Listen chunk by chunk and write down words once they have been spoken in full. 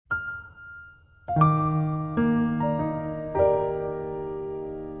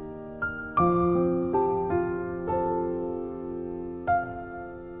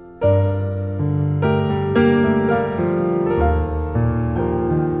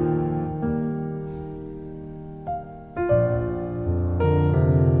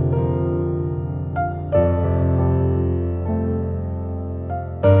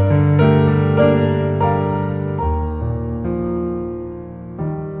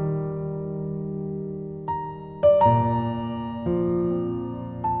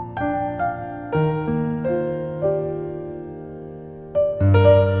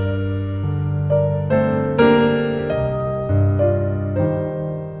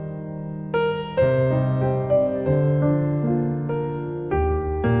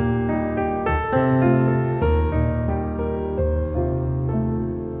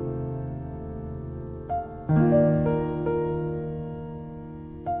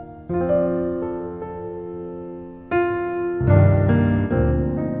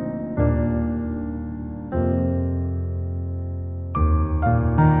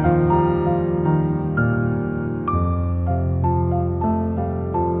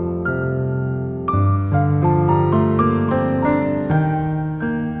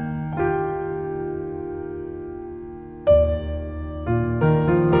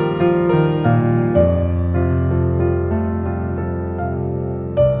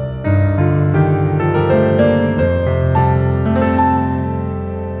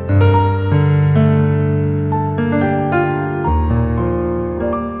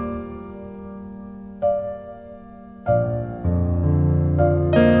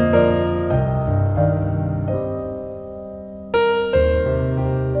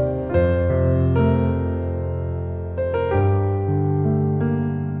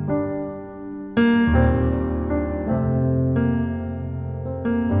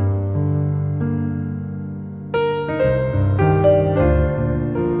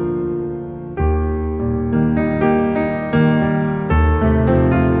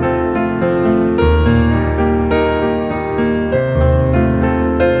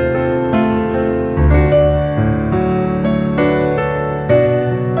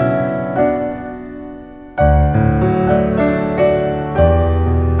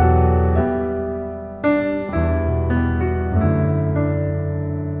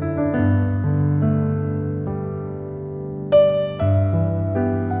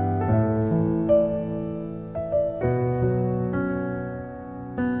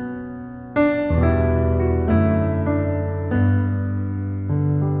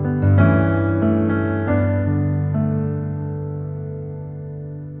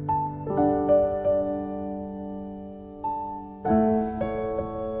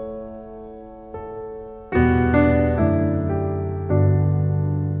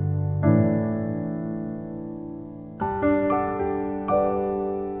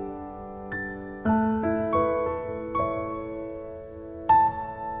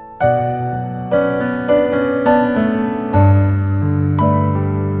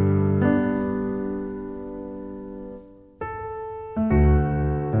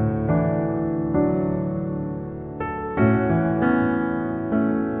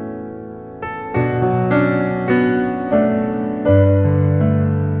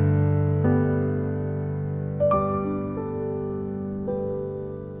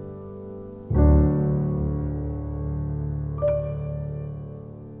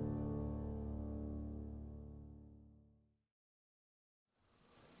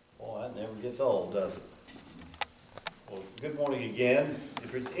Never gets old, does it? Well, good morning again.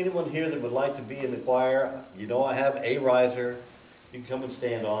 If there's anyone here that would like to be in the choir, you know I have a riser. You can come and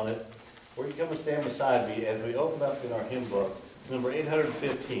stand on it, or you can come and stand beside me as we open up in our hymn book, number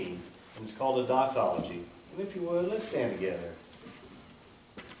 815, and it's called a doxology. And if you would, let's stand together.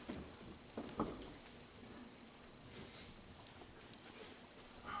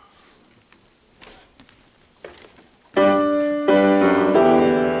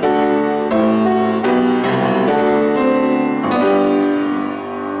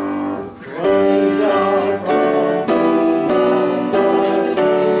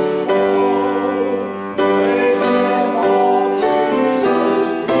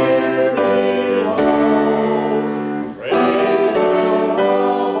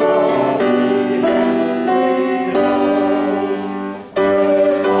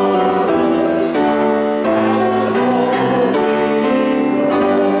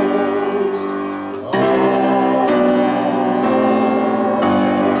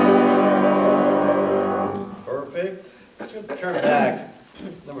 Turn back,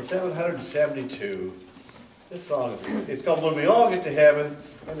 number 772. This song, it's called When We All Get to Heaven,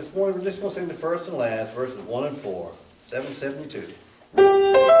 and this morning we're just going to sing the first and last, verses 1 and 4, 772.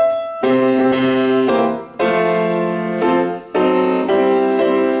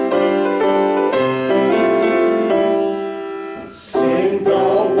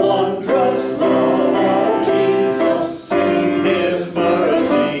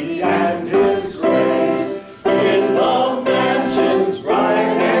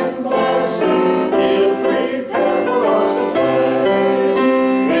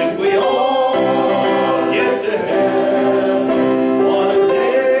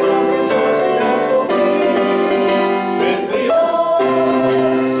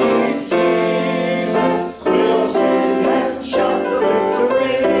 Victory!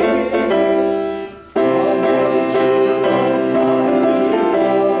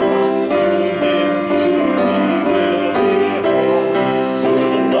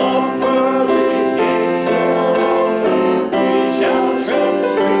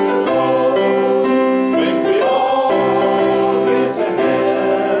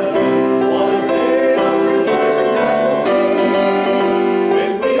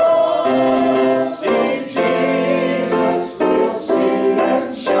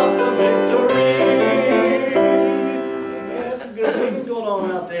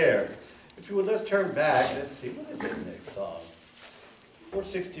 let's turn back. Let's see, what is the next song?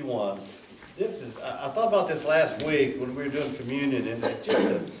 461. This is, I thought about this last week when we were doing communion, and it's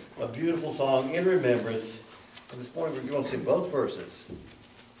just a beautiful song in remembrance. And this morning we're going to sing both verses.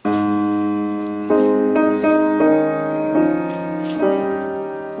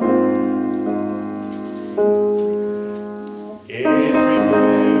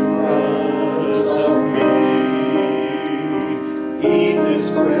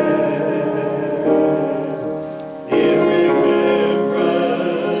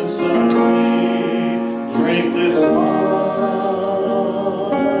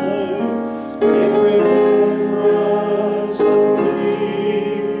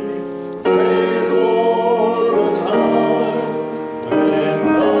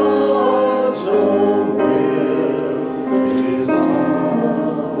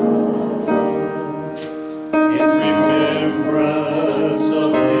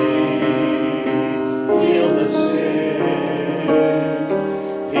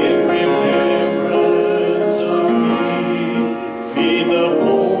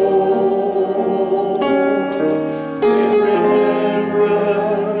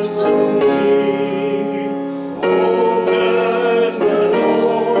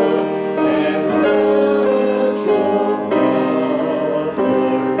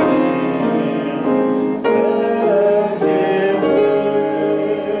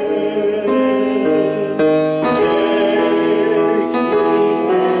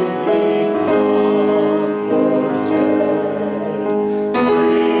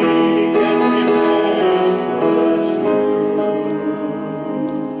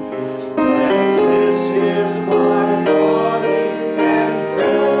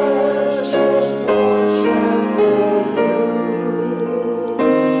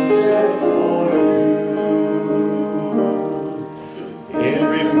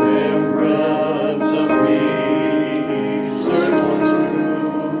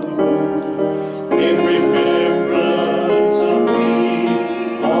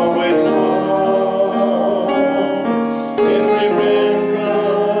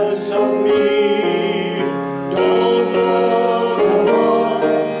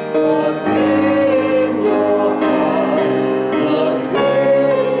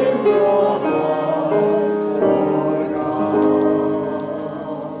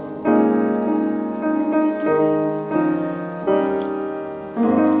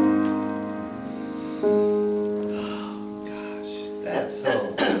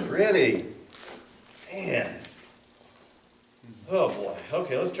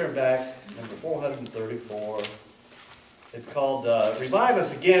 Revive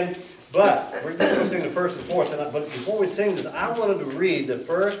us again, but we're just going to sing the first and fourth. But before we sing this, I wanted to read the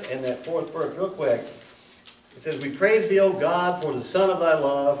first and that fourth verse real quick. It says, "We praise thee, O God, for the Son of thy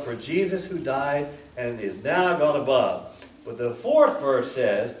love, for Jesus who died and is now gone above." But the fourth verse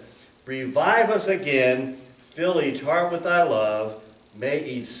says, "Revive us again, fill each heart with thy love, may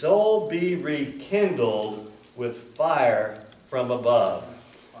each soul be rekindled with fire from above."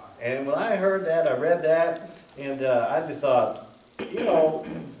 And when I heard that, I read that, and I just thought, you know,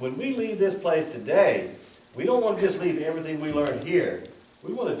 when we leave this place today, we don't want to just leave everything we learned here.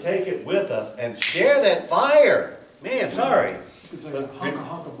 We want to take it with us and share that fire. Man, sorry. It's like a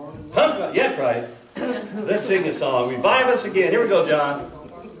hunk of burning. Yeah, right. Let's sing a song. Revive us again. Here we go, John.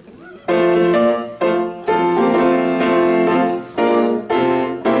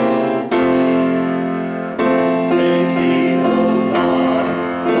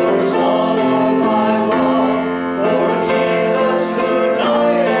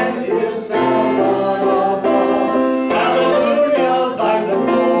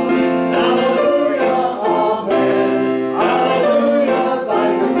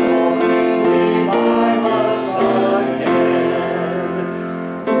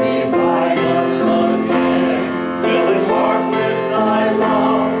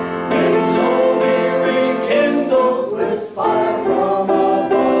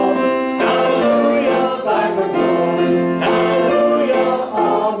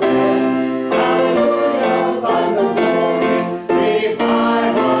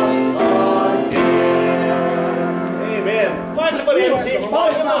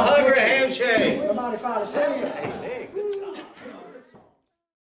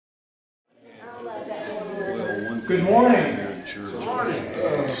 Good morning.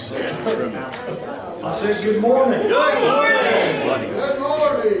 I said good morning. Good morning. Good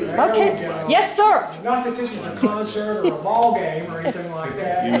morning. Okay. Yes, sir. Not that this is a concert or a ball game or anything like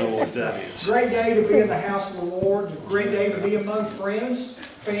that. You know what that is. Great day to be in the house of the Lord. Great day to be among friends,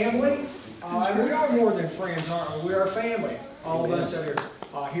 family. And we are more than friends, aren't we? We are family. All of us that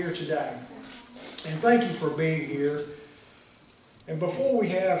are here today. And thank you for being here. And before we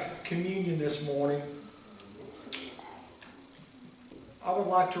have communion this morning, I would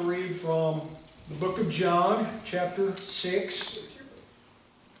like to read from the book of John, chapter 6,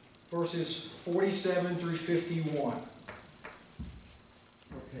 verses 47 through 51.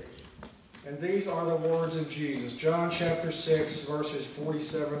 And these are the words of Jesus. John chapter 6, verses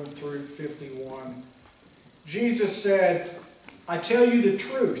 47 through 51. Jesus said, I tell you the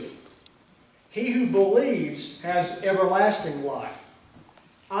truth. He who believes has everlasting life.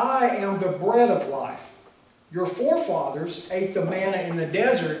 I am the bread of life. Your forefathers ate the manna in the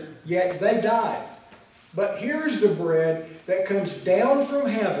desert, yet they died. But here is the bread that comes down from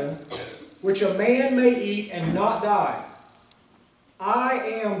heaven, which a man may eat and not die. I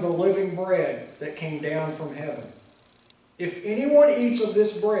am the living bread that came down from heaven. If anyone eats of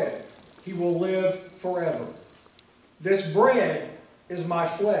this bread, he will live forever. This bread is my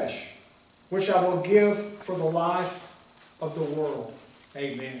flesh, which I will give for the life of the world.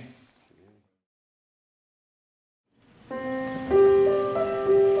 Amen.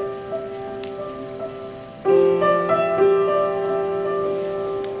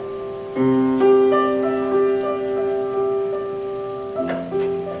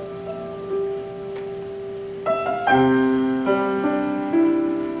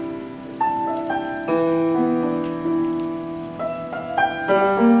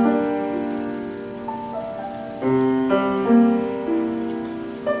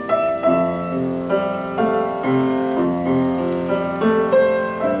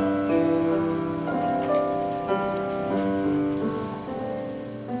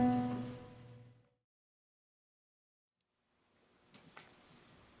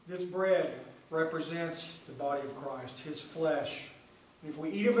 This bread represents the body of Christ, His flesh. And if we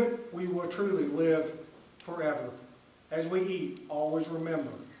eat of it, we will truly live forever. As we eat, always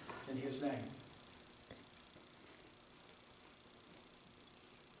remember in His name.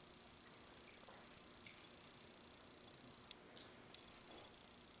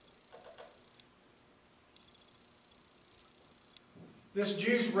 This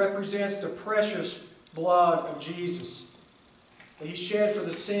juice represents the precious blood of Jesus that He shed for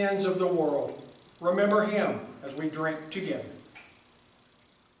the sins of the world. Remember Him as we drink together.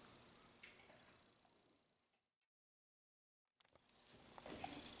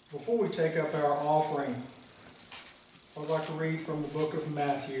 Before we take up our offering, I'd like to read from the book of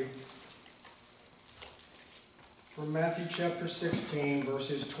Matthew. From Matthew chapter 16,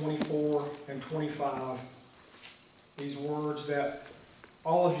 verses 24 and 25. These words that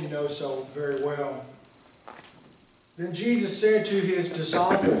all of you know so very well. Then Jesus said to His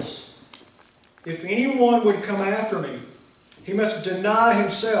disciples, if anyone would come after me, he must deny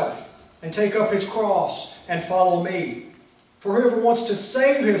himself and take up his cross and follow me. For whoever wants to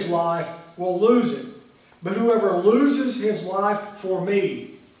save his life will lose it, but whoever loses his life for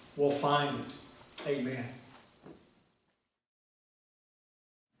me will find it. Amen.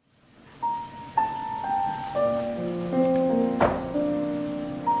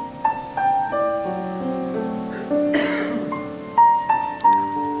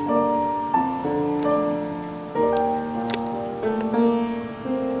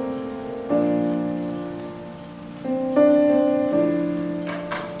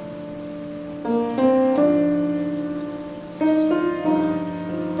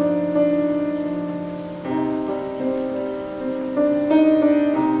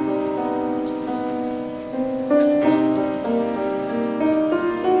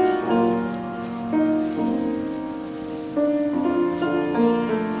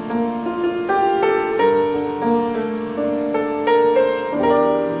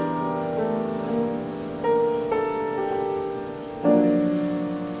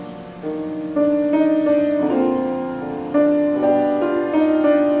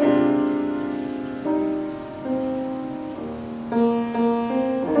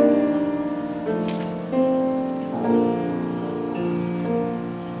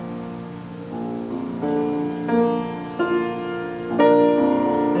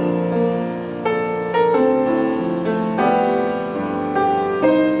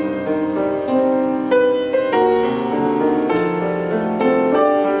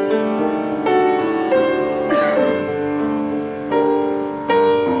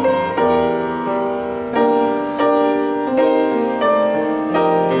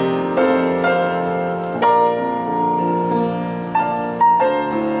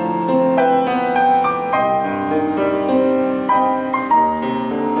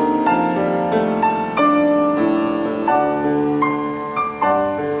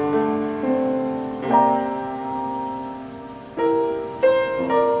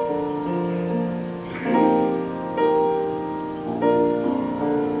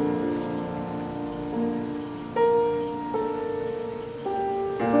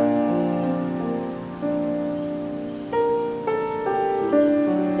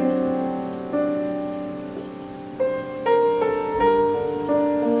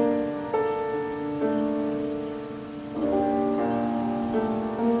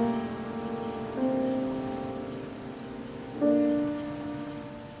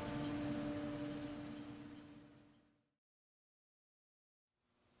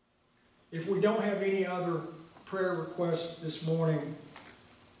 If we don't have any other prayer requests this morning,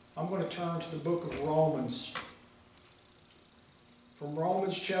 I'm going to turn to the book of Romans. From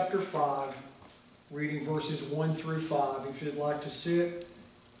Romans chapter 5, reading verses 1 through 5. If you'd like to sit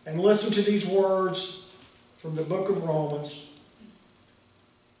and listen to these words from the book of Romans.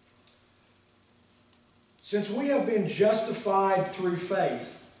 Since we have been justified through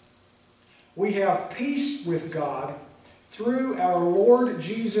faith, we have peace with God through our Lord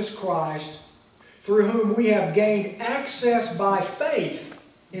Jesus Christ, through whom we have gained access by faith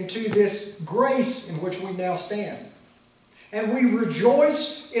into this grace in which we now stand. And we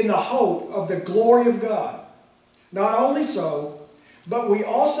rejoice in the hope of the glory of God. Not only so, but we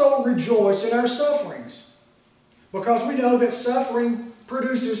also rejoice in our sufferings, because we know that suffering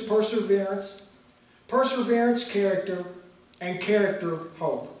produces perseverance, perseverance character, and character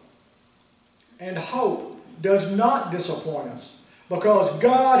hope. And hope does not disappoint us, because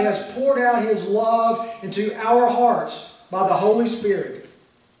God has poured out His love into our hearts by the Holy Spirit,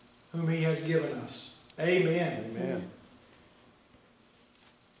 whom He has given us. Amen. Amen.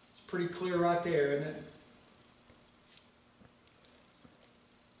 It's pretty clear right there, isn't it?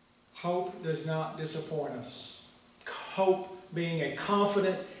 Hope does not disappoint us. Hope being a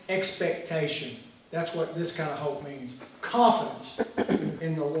confident expectation. That's what this kind of hope means. Confidence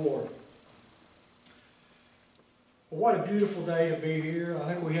in the Lord. Well, what a beautiful day to be here.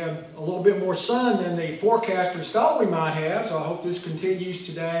 I think we have a little bit more sun than the forecasters thought we might have, so I hope this continues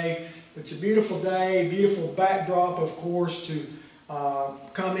today. It's a beautiful day, beautiful backdrop, of course, to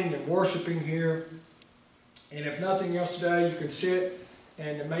coming and worshiping here. And if nothing else today, you can sit,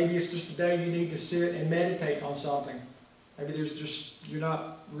 and maybe it's just a day you need to sit and meditate on something. Maybe you're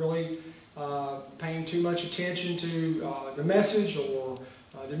not really paying too much attention to the message or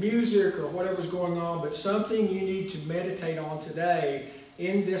the music or whatever's going on, but something you need to meditate on today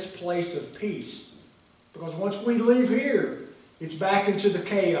in this place of peace. Because once we leave here, it's back into the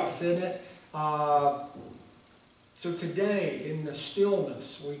chaos, isn't it? So today, in the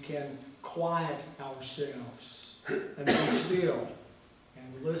stillness, we can quiet ourselves and be still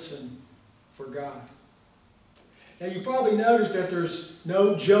and listen for God. Now, you probably noticed that there's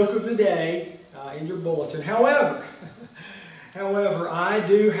no joke of the day in your bulletin. However, I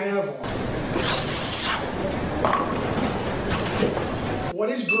do have one. What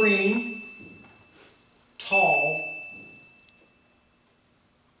is green, tall,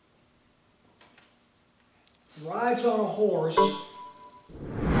 rides on a horse,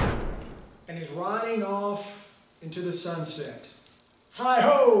 and is riding off into the sunset?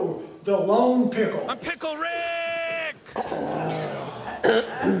 Hi-ho, the lone pickle. I'm Pickle Rick!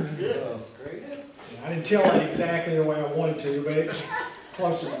 I didn't tell it exactly the way I wanted to, but it's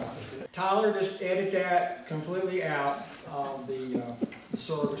close enough. Tyler, just edit that completely out of the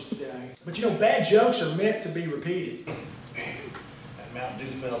service today. But you know, bad jokes are meant to be repeated. That Mountain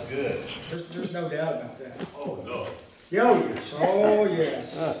Dew smells good. There's no doubt about that. Oh, no. Yes. Oh,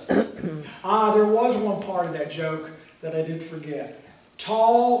 yes. There was one part of that joke that I did forget.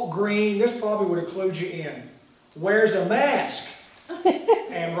 Tall, green, this probably would have clued you in. Wears a mask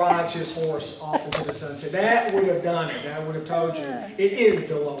and rides his horse off into the sunset. That would have done it. That would have told you. It is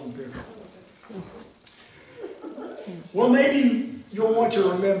the lone pickle. Well, maybe you'll want to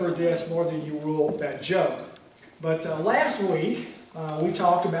remember this more than you will that joke. But last week, we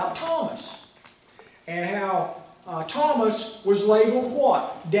talked about Thomas and how Thomas was labeled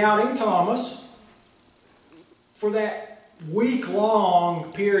what? Doubting Thomas, for that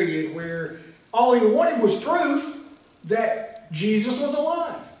week-long period where all he wanted was proof that Jesus was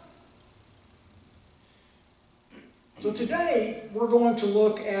alive. So today, we're going to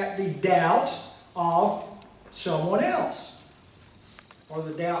look at the doubt of someone else, or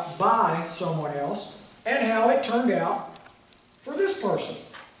the doubt by someone else, and how it turned out for this person.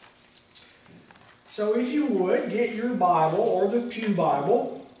 So if you would, get your Bible or the Pew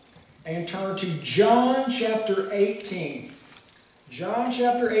Bible and turn to John chapter 18. John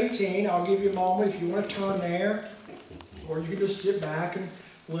chapter 18, I'll give you a moment if you want to turn there, or you can just sit back and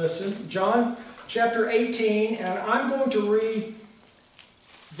listen. John chapter 18, and I'm going to read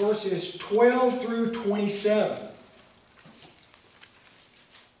verses 12 through 27.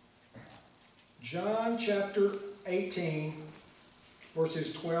 John chapter 18,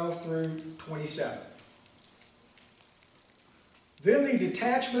 verses 12 through 27. Then the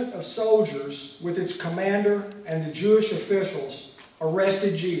detachment of soldiers with its commander and the Jewish officials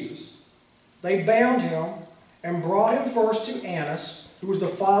arrested Jesus. They bound him and brought him first to Annas, who was the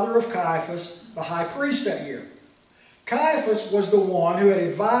father of Caiaphas, the high priest that year. Caiaphas was the one who had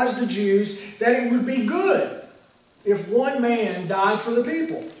advised the Jews that it would be good if one man died for the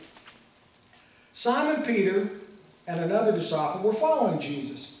people. Simon Peter and another disciple were following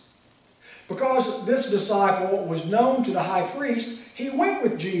Jesus. Because this disciple was known to the high priest, he went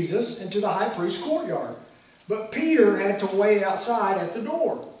with Jesus into the high priest's courtyard. But Peter had to wait outside at the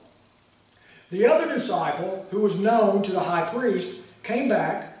door. The other disciple, who was known to the high priest, came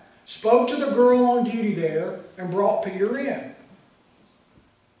back, spoke to the girl on duty there, and brought Peter in.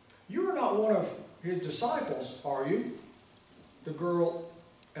 "You are not one of his disciples, are you?" the girl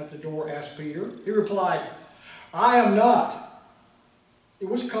at the door asked Peter. He replied, "I am not." It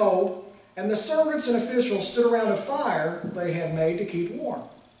was cold, and the servants and officials stood around a fire they had made to keep warm.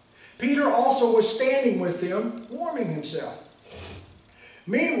 Peter also was standing with them, warming himself.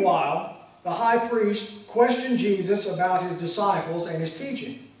 Meanwhile, the high priest questioned Jesus about his disciples and his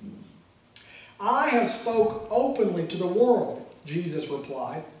teaching. "I have spoke openly to the world," Jesus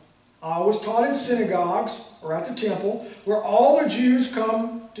replied. "I was taught in synagogues or at the temple where all the Jews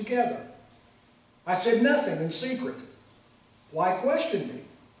come together. I said nothing in secret. Why question me?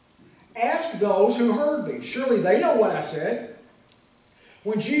 Ask those who heard me. Surely they know what I said."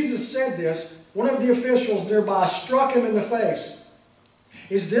 When Jesus said this, one of the officials nearby struck him in the face.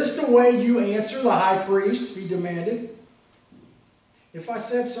 "Is this the way you answer the high priest?" he demanded. "If I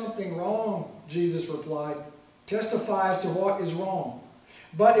said something wrong," Jesus replied, "testify as to what is wrong.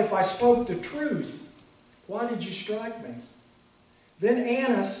 But if I spoke the truth, why did you strike me?" Then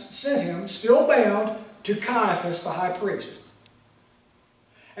Annas sent him, still bound, to Caiaphas the high priest.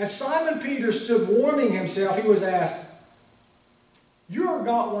 As Simon Peter stood warming himself, he was asked, "You are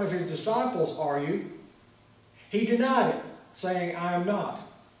not one of his disciples, are you?" He denied it, saying, "I am not."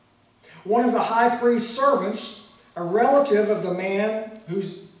 One of the high priest's servants, a relative of the man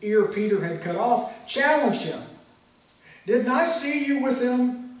whose ear Peter had cut off, challenged him. "Didn't I see you with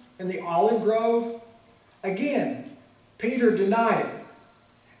him in the olive grove?" Again, Peter denied it,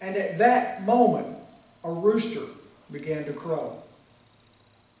 and at that moment a rooster began to crow.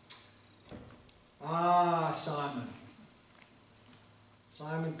 "Ah, Simon.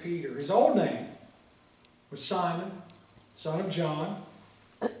 Simon Peter." His old name was Simon, son of John.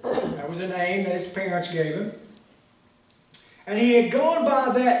 That was a name that his parents gave him. And he had gone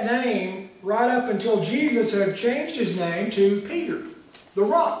by that name right up until Jesus had changed his name to Peter, the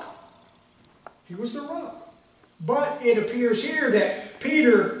Rock. He was the Rock. But it appears here that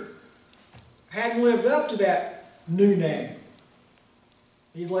Peter hadn't lived up to that new name.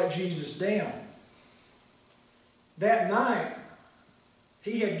 He'd let Jesus down. That night,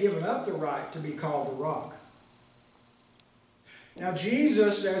 he had given up the right to be called the Rock. Now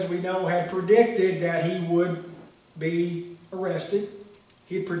Jesus, as we know, had predicted that he would be arrested.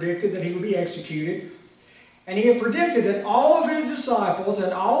 He had predicted that he would be executed. And he had predicted that all of his disciples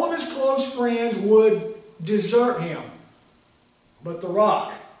and all of his close friends would desert him. But the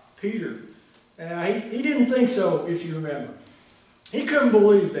Rock, Peter, he didn't think so, if you remember. He couldn't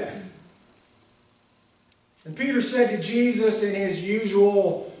believe that. And Peter said to Jesus in his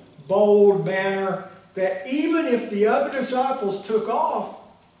usual bold manner that even if the other disciples took off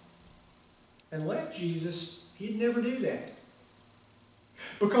and left Jesus, he'd never do that.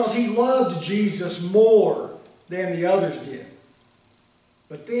 Because he loved Jesus more than the others did.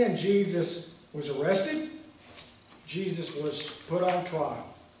 But then Jesus was arrested. Jesus was put on trial.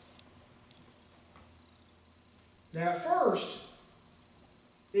 Now at first,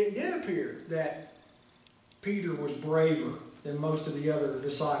 it did appear that Peter was braver than most of the other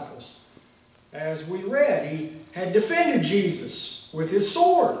disciples. As we read, he had defended Jesus with his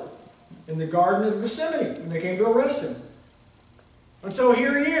sword in the Garden of Gethsemane when they came to arrest him. And so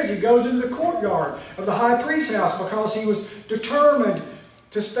here he is. He goes into the courtyard of the high priest's house because he was determined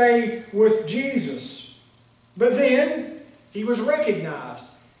to stay with Jesus. But then he was recognized.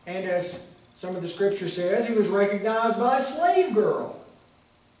 And as some of the scripture says, he was recognized by a slave girl.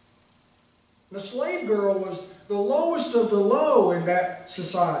 The slave girl was the lowest of the low in that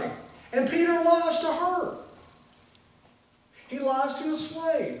society. And Peter lies to her. He lies to a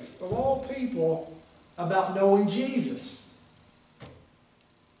slave, of all people, about knowing Jesus.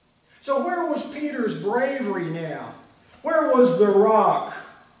 So where was Peter's bravery now? Where was the Rock?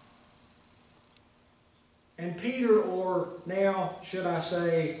 And Peter, or now should I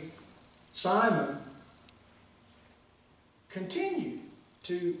say Simon, continued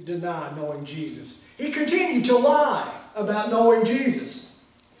to deny knowing Jesus. He continued to lie about knowing Jesus.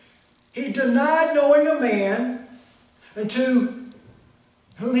 He denied knowing a man unto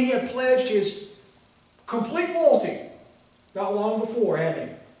whom he had pledged his complete loyalty not long before, hadn't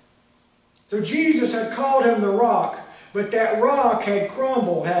he? So Jesus had called him the Rock, but that rock had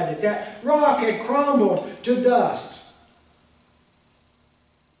crumbled, hadn't it? That rock had crumbled to dust.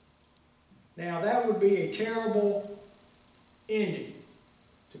 Now, that would be a terrible ending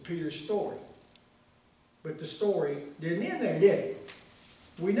to Peter's story. But the story didn't end there, did it?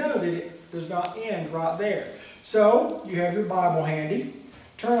 We know that it does not end right there. So, you have your Bible handy.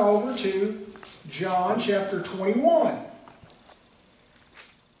 Turn over to John chapter 21.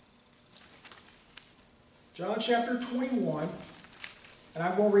 John chapter 21, and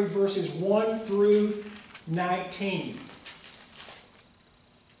I'm going to read verses 1 through 19.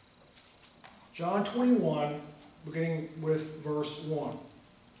 John 21, beginning with verse 1.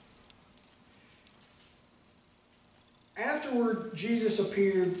 Afterward, Jesus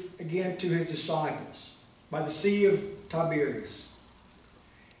appeared again to his disciples by the Sea of Tiberias.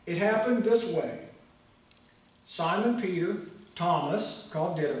 It happened this way. Simon Peter, Thomas,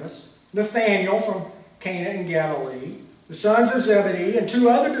 called Didymus, Nathanael from Cana in Galilee, the sons of Zebedee, and 2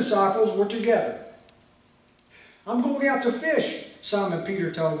 other disciples were together. I'm going out to fish, Simon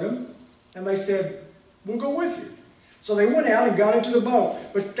Peter told them. And they said, we'll go with you. So they went out and got into the boat.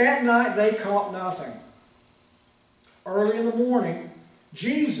 But that night they caught nothing. Early in the morning,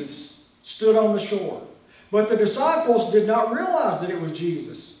 Jesus stood on the shore. But the disciples did not realize that it was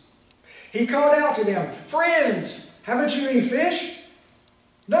Jesus. He called out to them, friends, haven't you any fish?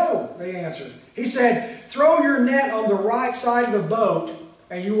 No, they answered. He said, throw your net on the right side of the boat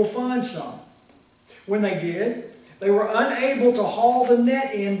and you will find some. When they did, they were unable to haul the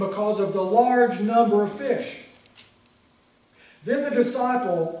net in because of the large number of fish. Then the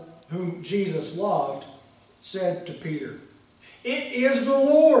disciple whom Jesus loved said to Peter, it is the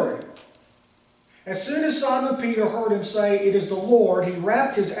Lord. As soon as Simon Peter heard him say, it is the Lord, he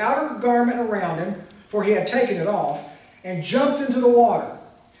wrapped his outer garment around him, for he had taken it off, and jumped into the water.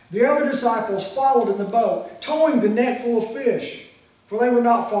 The other disciples followed in the boat, towing the net full of fish, for they were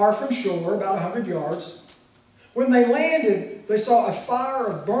not far from shore, about 100 yards. When they landed, they saw a fire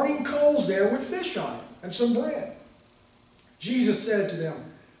of burning coals there with fish on it and some bread. Jesus said to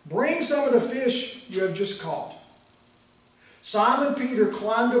them, bring some of the fish you have just caught. Simon Peter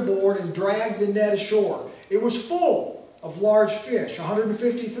climbed aboard and dragged the net ashore. It was full of large fish,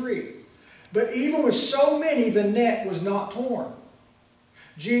 153. But even with so many, the net was not torn.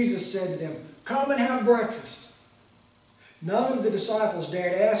 Jesus said to them, come and have breakfast. None of the disciples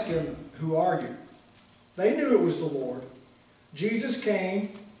dared ask him, who are you? They knew it was the Lord. Jesus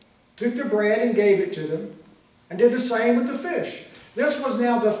came, took the bread and gave it to them, and did the same with the fish. This was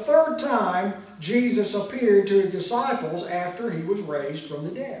now the 3rd time Jesus appeared to his disciples after he was raised from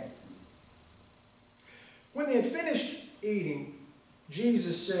the dead. When they had finished eating,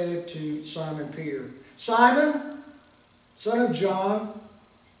 Jesus said to Simon Peter, Simon, son of John,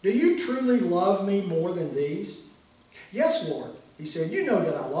 do you truly love me more than these? Yes, Lord, he said, you know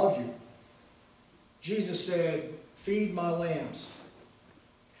that I love you. Jesus said, feed my lambs.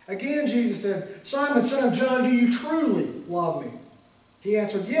 Again, Jesus said, Simon, son of John, do you truly love me? He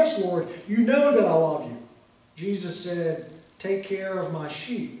answered, yes, Lord, you know that I love you. Jesus said, take care of my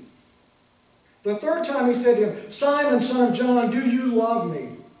sheep. The 3rd time he said to him, Simon, son of John, do you love me?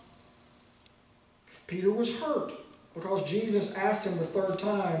 Peter was hurt because Jesus asked him the 3rd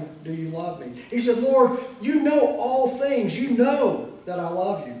time, do you love me? He said, Lord, you know all things. You know that I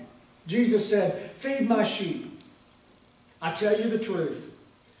love you. Jesus said, feed my sheep. I tell you the truth.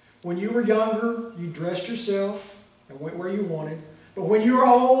 When you were younger, you dressed yourself and went where you wanted. But when you are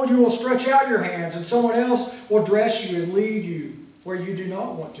old, you will stretch out your hands, and someone else will dress you and lead you where you do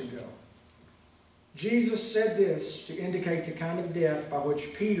not want to go. Jesus said this to indicate the kind of death by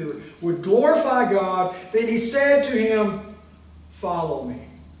which Peter would glorify God. Then he said to him, follow me.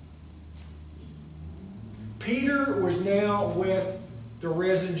 Peter was now with the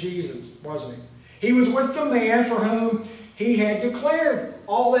risen Jesus, wasn't he? He was with the man for whom he had declared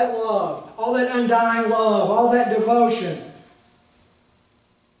all that love, all that undying love, all that devotion.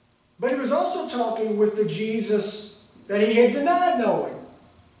 But he was also talking with the Jesus that he had denied knowing,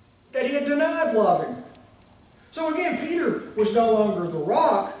 that he had denied loving. So again, Peter was no longer the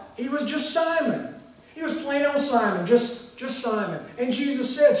rock. He was just Simon. He was plain old Simon, just Simon. And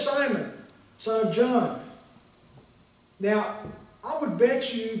Jesus said, Simon, son of John. Now, I would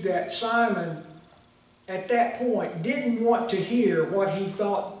bet you that Simon, at that point, didn't want to hear what he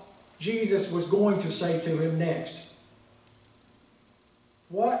thought Jesus was going to say to him next.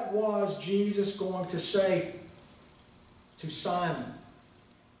 What was Jesus going to say to Simon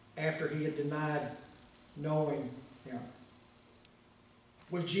after he had denied knowing him?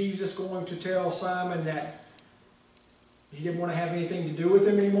 Was Jesus going to tell Simon that he didn't want to have anything to do with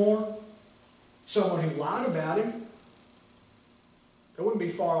him anymore? Someone who lied about him? It wouldn't be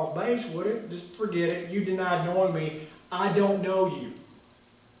far off base, would it? Just forget it. You denied knowing me. I don't know you.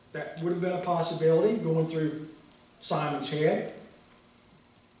 That would have been a possibility going through Simon's head.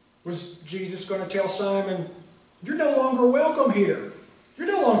 Was Jesus going to tell Simon, "You're no longer welcome here. You're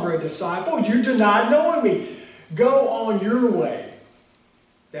no longer a disciple. You denied knowing me. Go on your way"?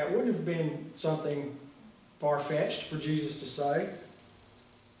 That wouldn't have been something far-fetched for Jesus to say.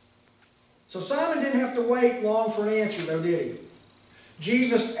 So Simon didn't have to wait long for an answer, though, did he?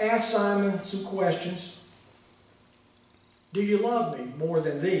 Jesus asked Simon some questions. "Do you love me more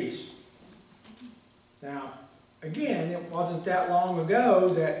than these?" Now, again, it wasn't that long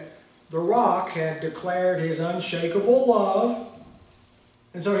ago that the rock had declared his unshakable love.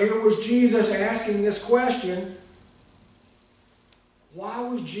 And so here was Jesus asking this question. Why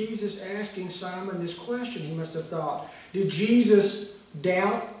was Jesus asking Simon this question? He must have thought, did Jesus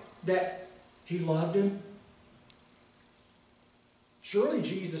doubt that he loved him? Surely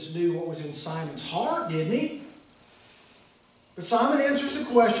Jesus knew what was in Simon's heart, didn't he? But Simon answers the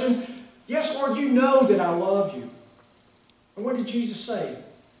question, "Yes, Lord, you know that I love you." And what did Jesus say?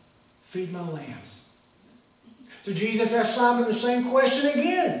 "Feed my lambs." So Jesus asked Simon the same question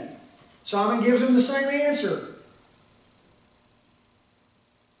again. Simon gives him the same answer.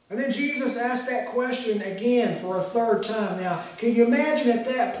 And then Jesus asked that question again for a third time. Now, can you imagine at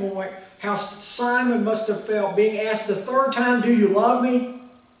that point how Simon must have felt being asked the third time, "Do you love me?"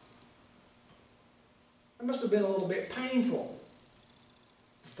 It must have been a little bit painful.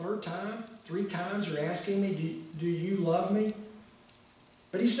 The third time, 3 times you're asking me, do you love me?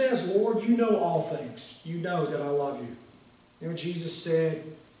 But he says, "Lord, you know all things. You know that I love you." You know, Jesus said,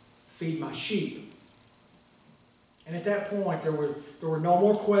 "Feed my sheep." And at that point, there were no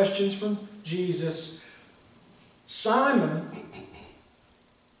more questions from Jesus. Simon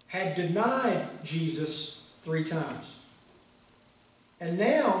had denied Jesus 3 times. And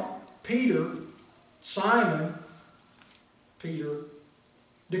now, Simon Peter,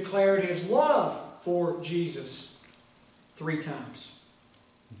 declared his love for Jesus 3 times.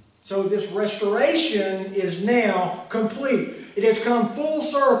 So this restoration is now complete. It has come full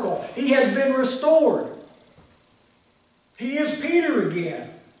circle. He has been restored. He is Peter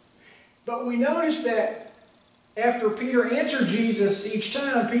again. But we notice that after Peter answered Jesus each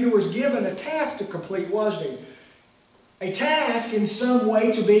time, Peter was given a task to complete, wasn't he? A task in some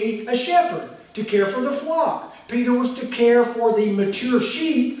way to be a shepherd, to care for the flock. Peter was to care for the mature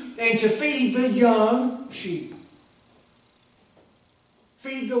sheep and to feed the young sheep.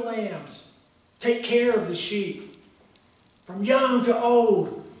 Feed the lambs. Take care of the sheep. From young to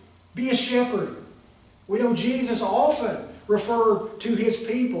old, be a shepherd. We know Jesus often referred to his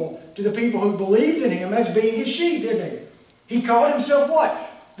people, to the people who believed in him, as being his sheep, didn't he? He called himself what?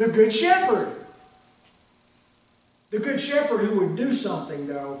 The Good Shepherd. The Good Shepherd who would do something,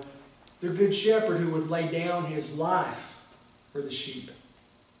 though. The Good Shepherd who would lay down his life for the sheep.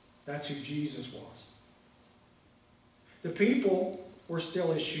 That's who Jesus was. The people were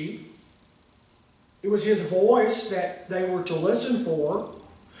still his sheep. It was his voice that they were to listen for.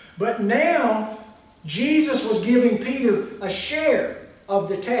 But now, Jesus was giving Peter a share of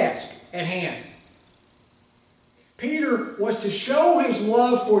the task at hand. Peter was to show his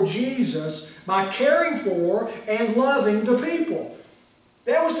love for Jesus by caring for and loving the people.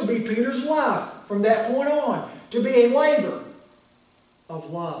 That was to be Peter's life from that point on, to be a labor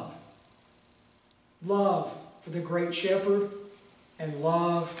of love. Love for the great shepherd and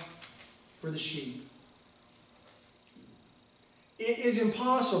love for the sheep. It is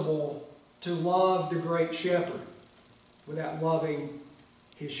impossible to love the great shepherd without loving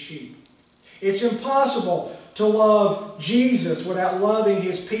his sheep. It's impossible to love Jesus without loving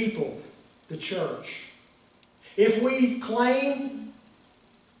his people, the church. If we claim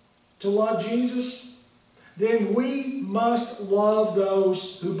to love Jesus, then we must love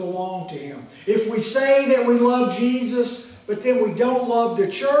those who belong to him. If we say that we love Jesus, but then we don't love the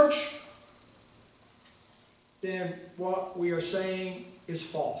church, then what we are saying is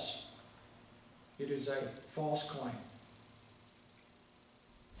false. It is a false claim.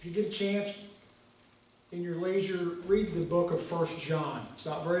 If you get a chance in your leisure, read the book of 1 John. It's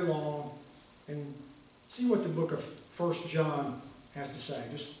not very long. And see what the book of 1 John has to say.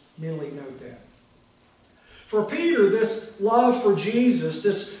 Just mentally note that. For Peter, this love for Jesus,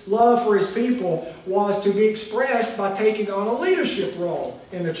 this love for his people, was to be expressed by taking on a leadership role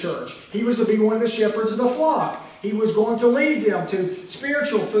in the church. He was to be one of the shepherds of the flock. He was going to lead them to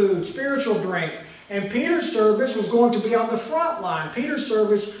spiritual food, spiritual drink. And Peter's service was going to be on the front line. Peter's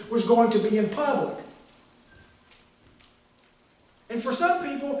service was going to be in public. And for some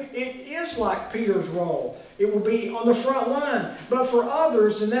people, it is like Peter's role. It will be on the front line. But for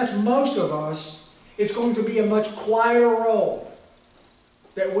others, and that's most of us, it's going to be a much quieter role.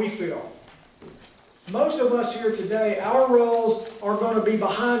 that we fill. Most of us here today, our roles are going to be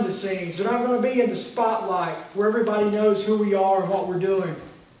behind the scenes. They're not going to be in the spotlight where everybody knows who we are and what we're doing.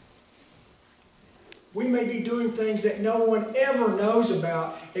 We may be doing things that no one ever knows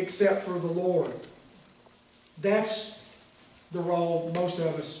about except for the Lord. That's the role most of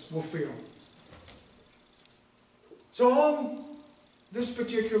us will fill. So on this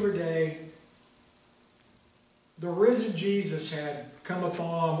particular day, the risen Jesus had come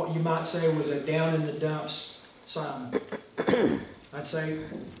upon what you might say was a down-in-the-dumps Simon. I'd say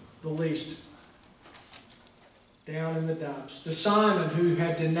the least. Down in the dumps. The Simon who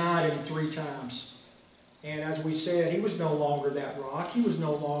had denied him 3 times. And as we said, he was no longer that rock. He was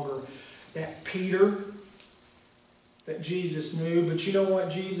no longer that Peter that Jesus knew. But you know what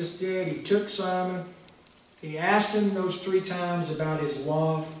Jesus did? He took Simon. He asked him those 3 times about his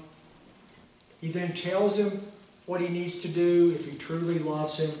love. He then tells him what he needs to do if he truly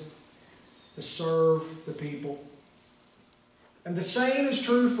loves him, to serve the people. And the same is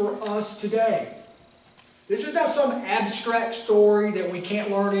true for us today. This is not some abstract story that we can't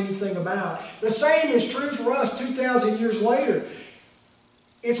learn anything about. The same is true for us 2,000 years later.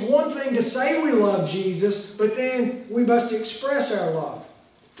 It's one thing to say we love Jesus, but then we must express our love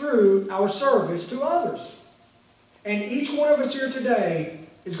through our service to others. And each one of us here today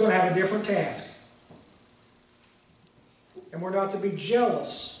is going to have a different task. And we're not to be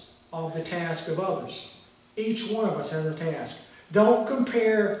jealous of the task of others. Each one of us has a task. Don't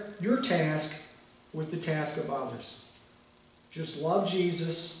compare your task with the task of others. Just love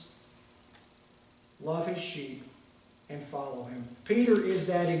Jesus, love his sheep, and follow him. Peter is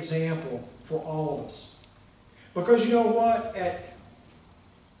that example for all of us. Because you know what? At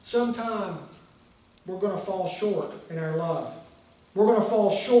some time, we're going to fall short in our love. We're going to fall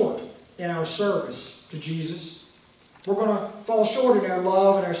short in our service to Jesus. We're going to fall short in our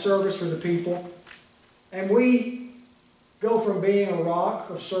love and our service for the people. And we go from being a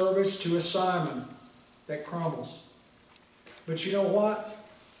rock of service to a Simon that crumbles. But you know what?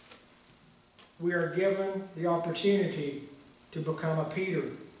 We are given the opportunity to become a Peter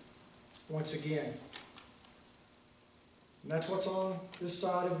once again. And that's what's on this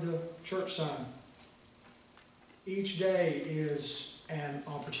side of the church sign. Each day is an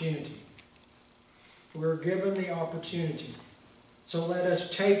opportunity. We're given the opportunity. So let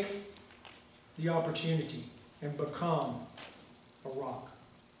us take the opportunity and become a rock.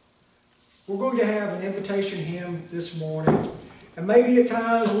 We're going to have an invitation hymn this morning. And maybe at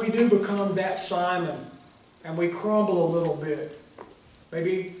times we do become that Simon and we crumble a little bit.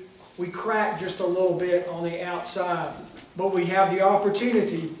 Maybe we crack just a little bit on the outside. But we have the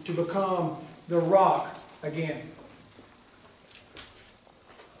opportunity to become the rock again.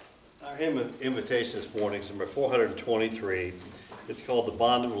 Our hymn invitation this morning is number 423. It's called The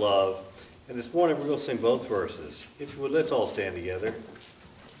Bond of Love. And this morning we're going to sing both verses. If you would, let's all stand together.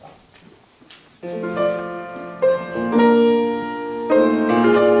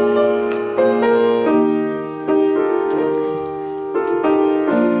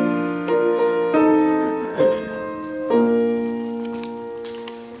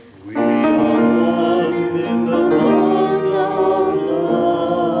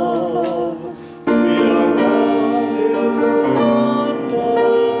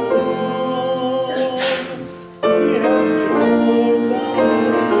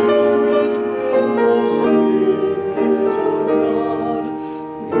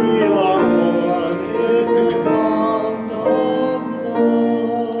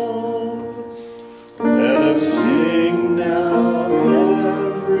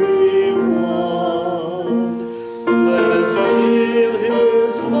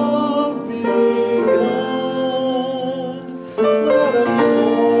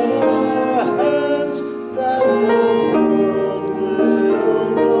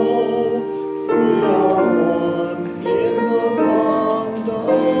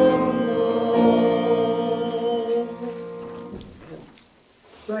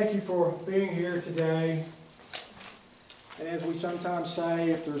 Thank you for being here today. And as we sometimes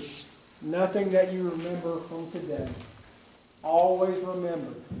say, if there's nothing that you remember from today, always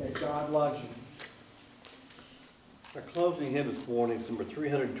remember that God loves you. Our closing hymn this morning is number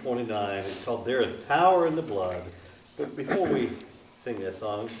 329. It's called There is Power in the Blood. But before we sing that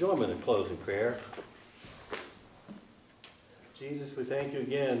song, join me in a closing prayer. Jesus, we thank you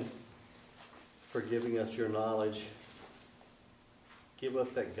again for giving us your knowledge. Give us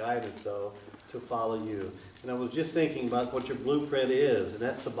that guidance, though, to follow you. And I was just thinking about what your blueprint is, and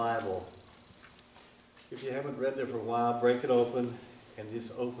that's the Bible. If you haven't read it for a while, break it open and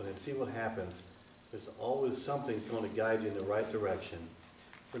just open it. See what happens. There's always something going to guide you in the right direction.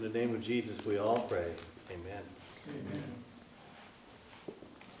 For in the name of Jesus we all pray. Amen. Amen.